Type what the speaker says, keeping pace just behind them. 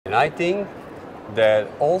And I think that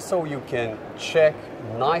also you can check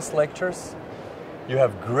nice lectures. You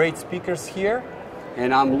have great speakers here,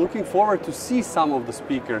 and I'm looking forward to see some of the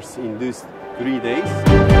speakers in these 3 days.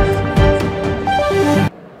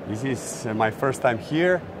 This is my first time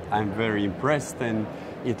here. I'm very impressed and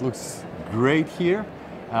it looks great here.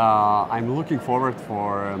 I'm looking forward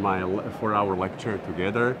for our lecture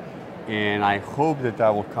together, and I hope that I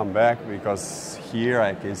will come back because here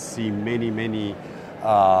I can see many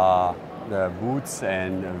the booths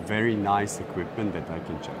and very nice equipment that I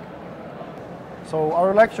can check. So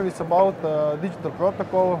our lecture is about digital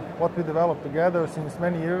protocol, what we developed together since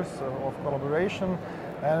many years of collaboration,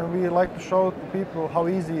 and we like to show to people how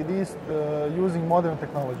easy it is using modern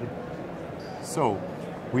technology. So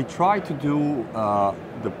we try to do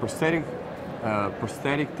the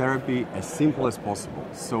prosthetic therapy as simple as possible.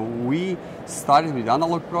 So we started with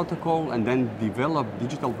analog protocol and then developed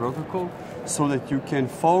digital protocol so that you can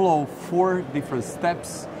follow 4 different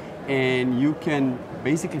steps and you can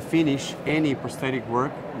basically finish any prosthetic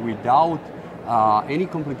work without any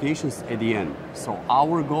complications at the end. So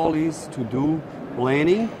our goal is to do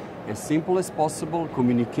planning as simple as possible,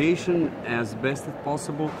 communication as best as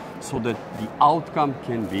possible, so that the outcome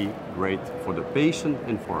can be great for the patient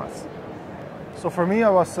and for us. So for me, I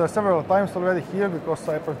was several times already here because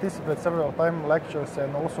I participated several times lectures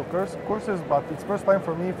and also courses, but it's first time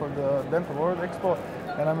for me for the DentalWorld Expo,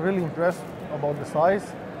 and I'm really impressed about the size.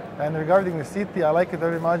 And regarding the city, I like it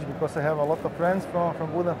very much because I have a lot of friends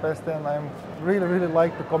from Budapest, and I'm really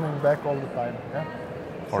like to coming back all the time. Yeah?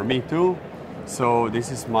 For me too. So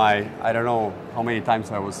this is my, I don't know how many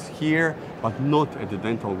times I was here, but not at the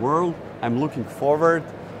DentalWorld. I'm looking forward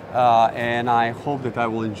and I hope that I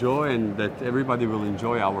will enjoy and that everybody will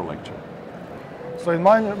enjoy our lecture. So in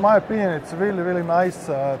my opinion, it's really nice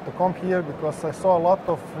to come here because I saw a lot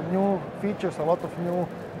of new features, a lot of new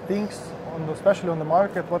things, especially on the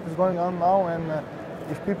market, what is going on now, and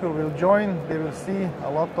if people will join, they will see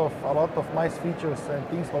a lot of nice features and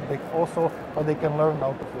things what they can learn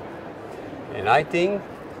out of it. And I think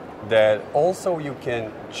that also you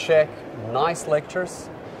can check nice lectures.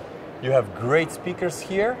 You have great speakers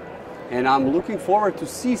here, and I'm looking forward to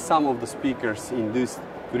see some of the speakers in these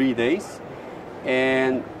 3 days,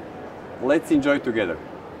 and let's enjoy together.